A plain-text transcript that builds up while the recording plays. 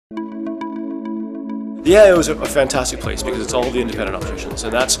The AIO is a fantastic place because it's all the independent opticians,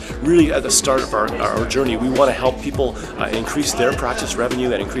 and that's really at the start of our journey. We want to help people increase their practice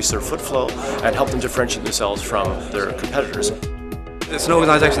revenue and increase their foot flow and help them differentiate themselves from their competitors. It's an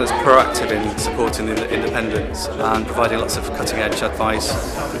organisation that's proactive in supporting the independents and providing lots of cutting-edge advice,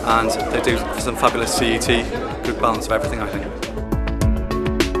 and they do some fabulous CET, good balance of everything, I think.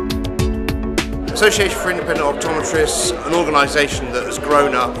 Association for Independent Optometrists, an organisation that has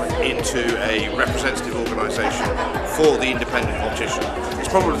grown up into a representative organisation for the independent optician. It's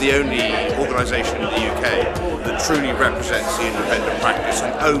probably the only organisation in the UK that truly represents the independent practice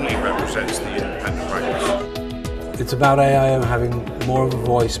and only represents the independent practice. It's about AIO having more of a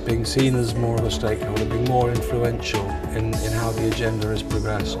voice, being seen as more of a stakeholder, being more influential in how the agenda has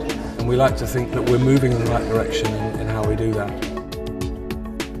progressed. And we like to think that we're moving in the right direction in how we do that.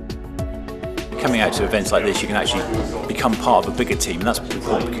 Coming out to events like this, you can actually become part of a bigger team, and that's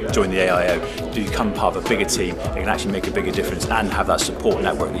important. Join the AIO, to become part of a bigger team, you can actually make a bigger difference and have that support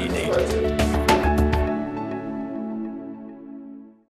network that you need.